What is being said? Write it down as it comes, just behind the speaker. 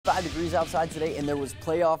85 degrees outside today, and there was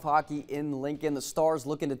playoff hockey in Lincoln. The Stars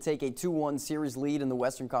looking to take a 2-1 series lead in the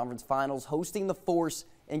Western Conference Finals, hosting the Force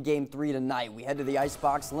in Game 3 tonight. We head to the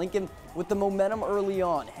Icebox. Lincoln with the momentum early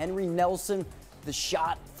on. Henry Nelson, the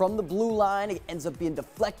shot from the blue line, it ends up being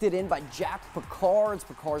deflected in by Jack Picard. It's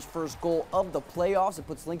Picard's first goal of the playoffs. It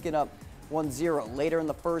puts Lincoln up 1-0. Later in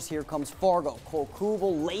the first, here comes Fargo. Cole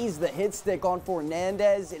Kubel lays the hit stick on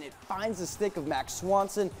Fernandez, and it finds the stick of Max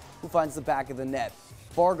Swanson, who finds the back of the net.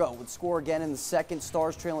 Fargo would score again in the second.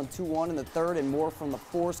 Stars trailing 2-1 in the third, and more from the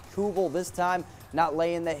Force. Kubel this time not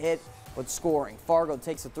laying the hit, but scoring. Fargo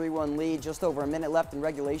takes a 3-1 lead. Just over a minute left in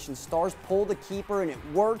regulation. Stars pull the keeper, and it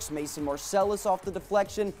works. Mason Marcellus off the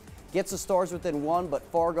deflection gets the Stars within one, but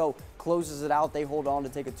Fargo closes it out. They hold on to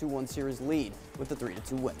take a 2-1 series lead with the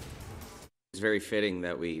 3-2 win. It's very fitting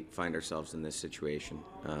that we find ourselves in this situation.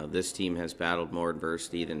 This team has battled more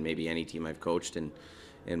adversity than maybe any team I've coached in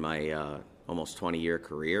my almost 20-year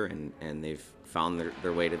career, and they've found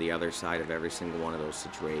their way to the other side of every single one of those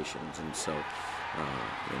situations. And so,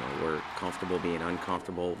 we're comfortable being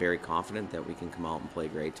uncomfortable, very confident that we can come out and play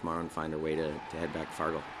great tomorrow and find our way to head back to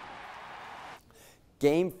Fargo.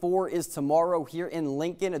 Game 4 is tomorrow here in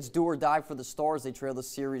Lincoln. It's do or die for the Stars. They trail the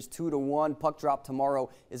series 2-1. Puck drop tomorrow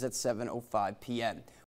is at 7:05 p.m.